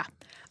 Corinne. Yeah.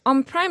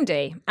 On Prime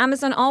Day,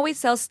 Amazon always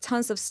sells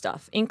tons of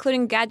stuff,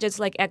 including gadgets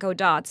like Echo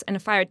Dots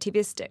and Fire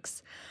TV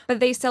sticks. But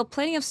they sell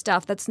plenty of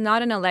stuff that's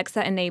not an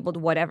Alexa-enabled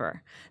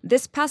whatever.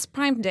 This past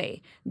Prime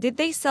Day, did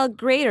they sell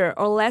greater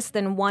or less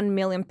than 1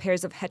 million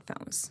pairs of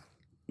headphones?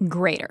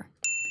 Greater.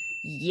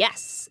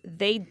 Yes,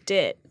 they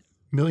did.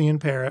 Million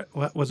pair.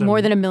 What was it?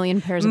 More than 1 million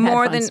pairs of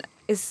More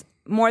headphones.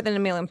 More than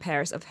 1 million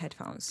pairs of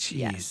headphones. Jeez,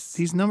 Yes.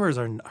 these numbers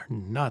are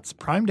nuts.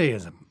 Prime Day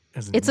is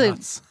It's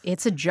nuts.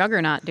 it's a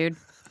juggernaut, dude.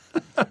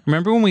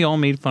 Remember when we all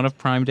made fun of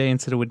Prime Day and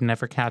said it would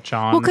never catch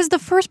on? Well, because the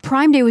first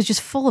Prime Day was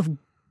just full of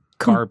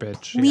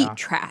garbage. complete Yeah.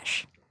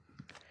 trash.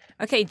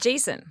 Okay,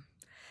 Jason.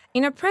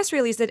 In a press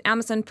release that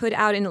Amazon put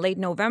out in late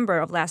November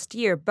of last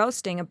year,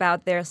 boasting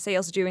about their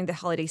sales during the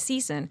holiday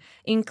season,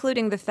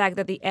 including the fact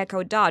that the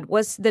Echo Dot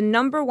was the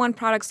 #1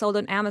 product sold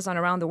on Amazon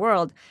around the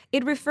world,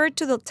 it referred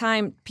to the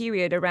time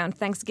period around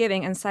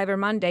Thanksgiving and Cyber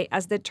Monday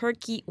as the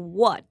turkey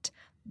what?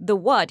 The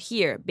what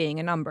here being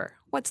a number.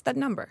 What's that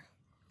number?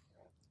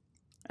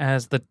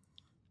 As the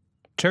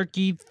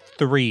Turkey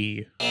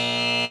 3,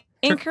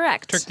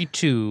 Incorrect. Turkey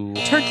 2,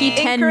 Turkey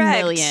 10 Incorrect.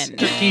 million.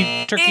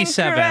 Turkey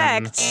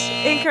 7. Incorrect.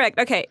 Incorrect.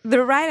 Okay,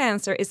 the right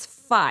answer is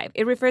 5.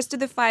 It refers to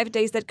the 5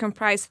 days that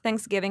comprise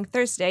Thanksgiving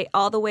Thursday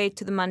all the way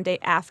to the Monday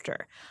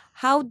after.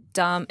 How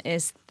dumb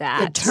is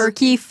that?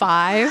 Turkey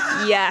 5.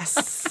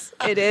 Yes,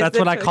 it is. That's the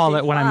what I call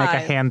it when I make a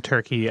turkey hand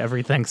turkey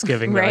every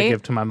Thanksgiving that I Right?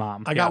 give to my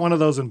mom. I got one of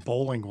those in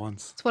bowling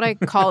once. That's what I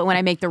call it when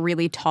I make the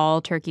really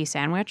tall turkey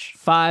sandwich.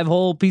 5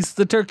 whole pieces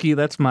of turkey.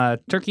 That's my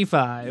turkey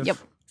 5. Yep.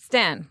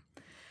 Stan.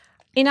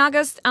 In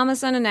August,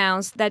 Amazon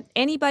announced that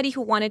anybody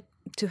who wanted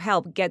to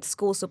help get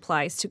school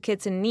supplies to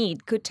kids in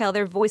need could tell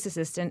their voice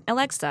assistant,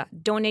 Alexa,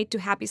 donate to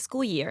Happy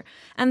School Year.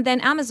 And then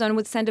Amazon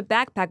would send a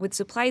backpack with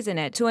supplies in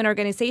it to an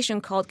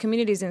organization called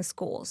Communities in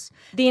Schools.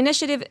 The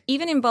initiative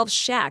even involves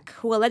Shaq,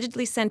 who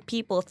allegedly sent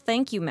people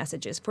thank you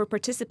messages for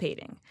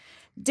participating.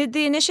 Did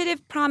the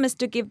initiative promise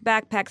to give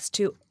backpacks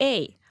to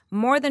A,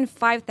 more than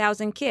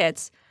 5,000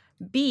 kids,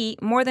 B,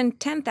 more than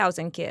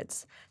 10,000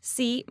 kids,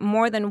 C,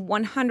 more than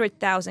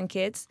 100,000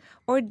 kids,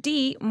 or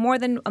D, more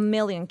than 1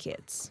 million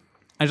kids?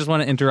 I just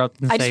want to interrupt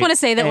and I just want to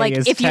say that, A like,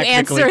 is if you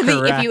technically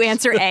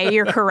answer correct. A,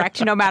 you're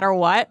correct no matter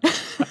what.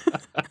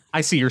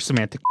 I see your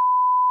semantic.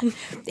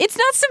 It's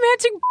not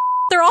semantic.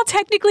 They're all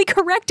technically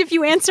correct if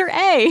you answer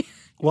A.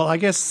 Well, I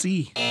guess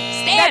C.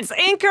 Stan. That's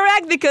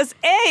incorrect because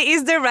A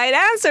is the right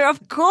answer,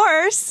 of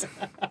course.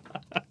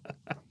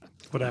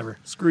 Whatever.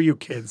 Screw you,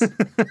 kids.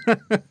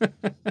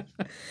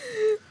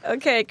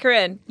 Okay,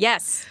 Corinne.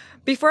 Yes.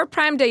 Before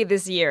Prime Day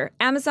this year,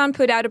 Amazon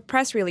put out a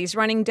press release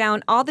running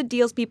down all the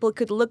deals people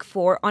could look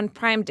for on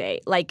Prime Day,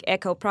 like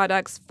Echo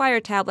products,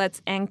 Fire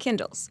tablets, and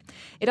Kindles.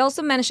 It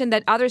also mentioned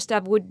that other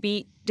stuff would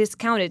be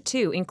discounted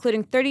too,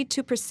 including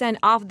 32%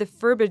 off the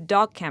Furby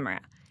dog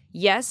camera.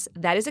 Yes,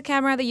 that is a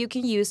camera that you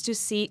can use to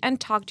see and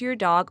talk to your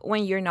dog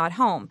when you're not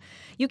home.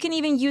 You can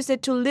even use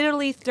it to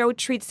literally throw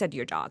treats at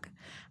your dog.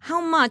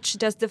 How much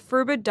does the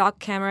Furby dog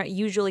camera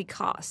usually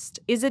cost?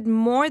 Is it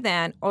more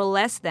than or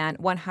less than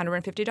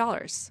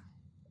 $150?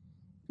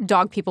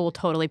 Dog people will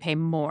totally pay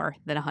more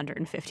than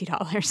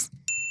 $150.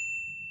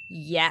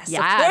 Yes,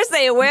 Yes. of course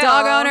they will.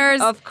 Dog owners,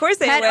 Of course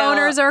they pet will.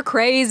 owners are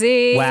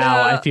crazy.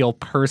 Wow, I feel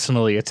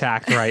personally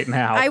attacked right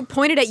now. I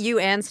pointed at you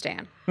and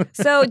Stan.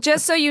 So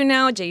just so you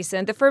know,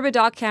 Jason, the Furby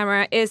dog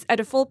camera is at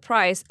a full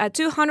price at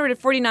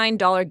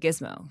 $249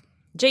 gizmo.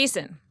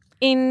 Jason,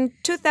 in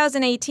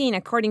 2018,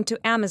 according to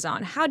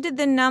Amazon, how did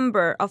the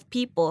number of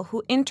people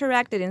who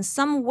interacted in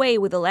some way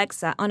with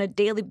Alexa on a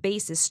daily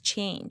basis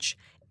change?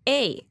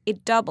 A,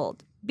 it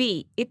doubled.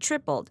 B, it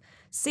tripled.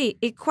 C,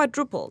 it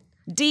quadrupled.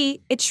 D,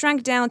 it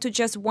shrunk down to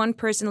just one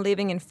person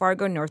living in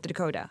Fargo, North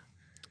Dakota.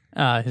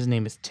 His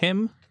name is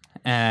Tim.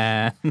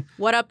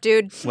 What up,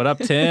 dude? What up,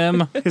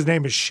 Tim? His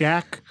name is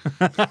Shaq.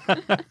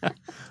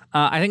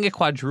 I think it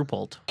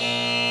quadrupled.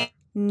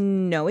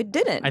 No, it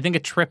didn't. I think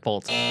it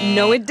tripled.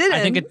 No, it didn't.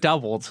 I think it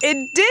doubled. It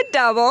did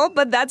double,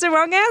 but that's a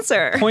wrong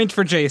answer. Point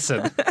for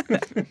Jason.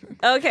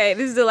 Okay,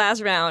 this is the last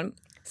round.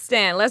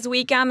 Stan, last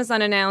week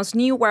Amazon announced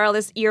new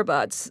wireless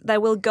earbuds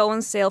that will go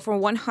on sale for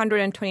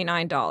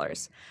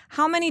 $129.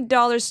 How many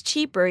dollars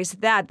cheaper is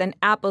that than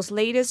Apple's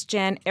latest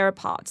gen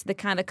AirPods, the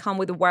kind that come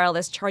with a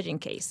wireless charging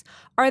case?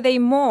 Are they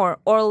more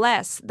or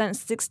less than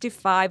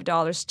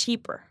 $65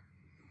 cheaper?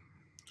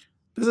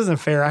 This isn't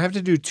fair. I have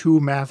to do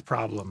 2 math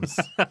problems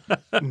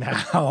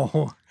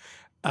now.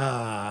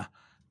 I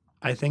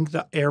think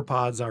the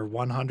AirPods are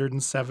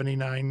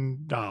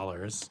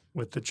 $179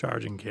 with the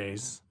charging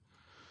case.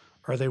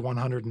 Or are they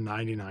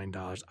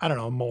 $199? I don't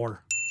know,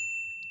 more.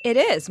 It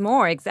is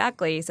more,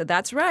 exactly. So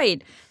that's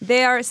right.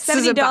 They are $70. This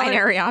is a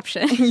binary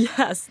option.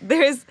 Yes,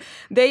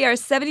 they are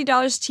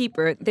 $70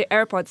 cheaper. The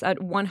AirPods at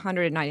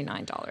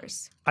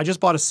 $199. I just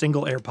bought a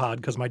single AirPod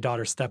because my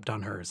daughter stepped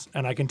on hers.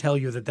 And I can tell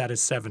you that is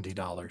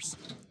 $70.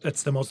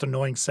 That's the most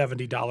annoying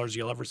 $70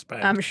 you'll ever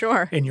spend I'm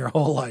sure. in your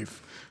whole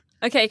life.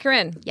 Okay,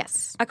 Corinne.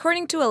 Yes.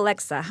 According to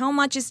Alexa, how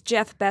much is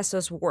Jeff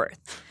Bezos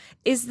worth?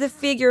 Is the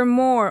figure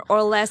more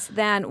or less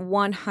than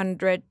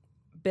 100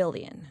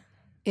 billion?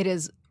 It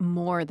is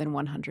more than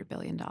 $100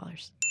 billion.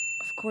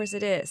 Of course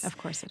it is. Of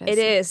course it is. It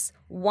is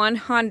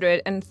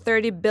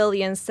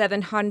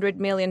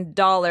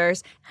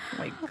 $130,700,000,000. Oh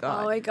my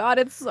God. Oh my God,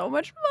 it's so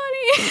much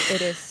money.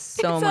 It is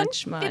so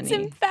much money. It's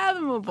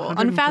unfathomable.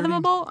 130.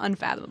 Unfathomable?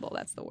 Unfathomable,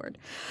 that's the word.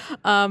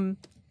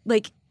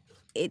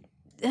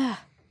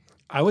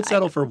 I would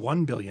settle for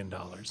 $1 billion.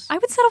 I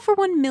would settle for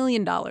 $1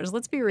 million.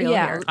 Let's be real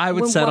Yeah. here. I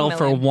would With settle 1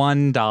 for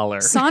million.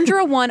 $1.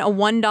 Sandra won a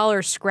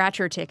 $1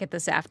 scratcher ticket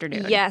this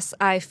afternoon. Yes,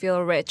 I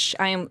feel rich.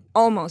 I am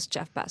almost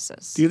Jeff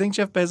Bezos. Do you think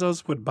Jeff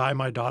Bezos would buy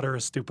my daughter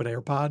a stupid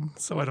AirPod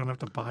so I don't have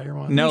to buy her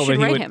one? No, You should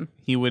but rate him.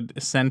 he would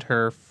send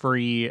her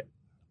free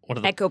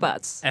Echo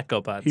Buds.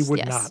 Echo Buds. He would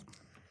Yes. not.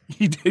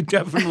 He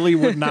definitely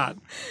would not.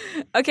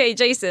 Okay,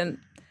 Jason.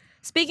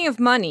 Speaking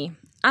of money,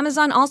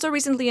 Amazon also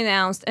recently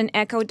announced an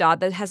Echo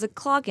Dot that has a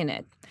clock in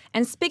it.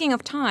 And speaking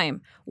of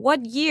time,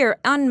 what year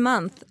and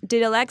month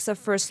did Alexa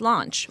first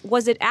launch?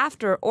 Was it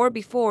after or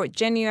before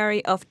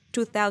January of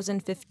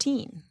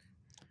 2015?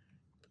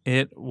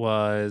 It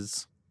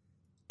was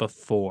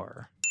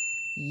before.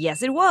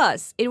 Yes, it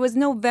was. It was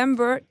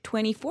November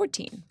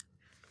 2014.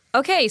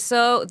 Okay,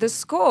 so the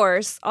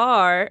scores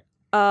are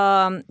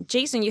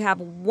Jason, you have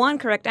 1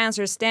 correct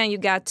answer. Stan, you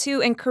got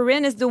 2. And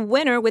Corinne is the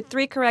winner with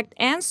 3 correct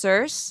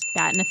answers.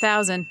 Batting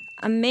 1,000.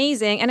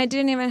 Amazing. And I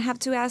didn't even have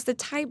to ask the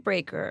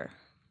tiebreaker,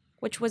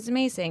 which was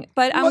amazing.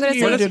 But I'm Well, gonna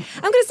you say did.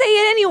 I'm gonna say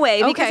it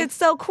anyway because Okay. it's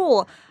so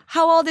cool.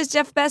 How old is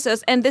Jeff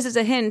Bezos? And this is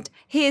a hint.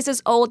 He is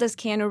as old as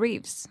Keanu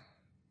Reeves.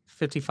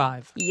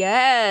 55.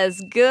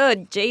 Yes,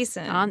 good,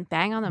 Jason.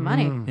 Bang on the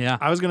money. Yeah.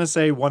 I was going to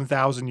say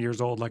 1,000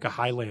 years old like a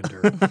Highlander.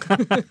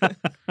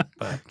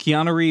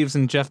 Keanu Reeves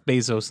and Jeff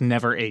Bezos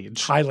never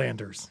age.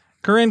 Highlanders.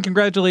 Corinne,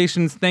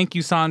 congratulations. Thank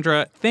you,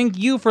 Sandra. Thank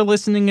you for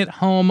listening at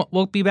home.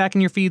 We'll be back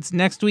in your feeds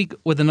next week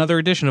with another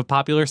edition of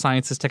Popular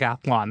Science's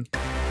Techathlon.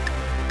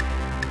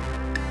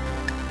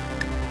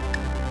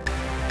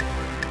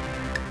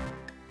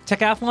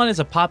 Techathlon is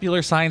a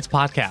Popular Science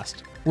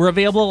podcast. We're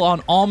available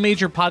on all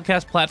major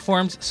podcast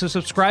platforms, so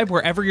subscribe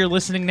wherever you're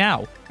listening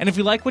now. And if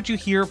you like what you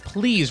hear,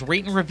 please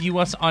rate and review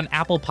us on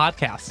Apple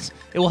Podcasts.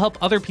 It will help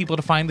other people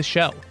to find the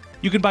show.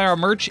 You can buy our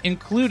merch,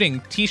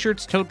 including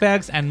t-shirts, tote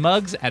bags, and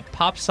mugs at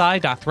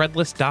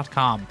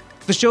popsci.threadless.com.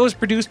 The show is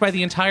produced by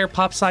the entire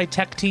PopSci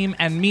tech team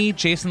and me,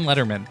 Jason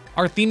Letterman.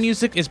 Our theme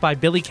music is by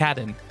Billy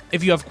Cadden.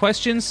 If you have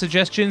questions,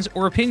 suggestions,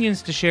 or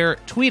opinions to share,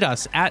 tweet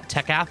us at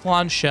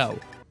Techathlon Show.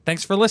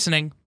 Thanks for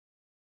listening.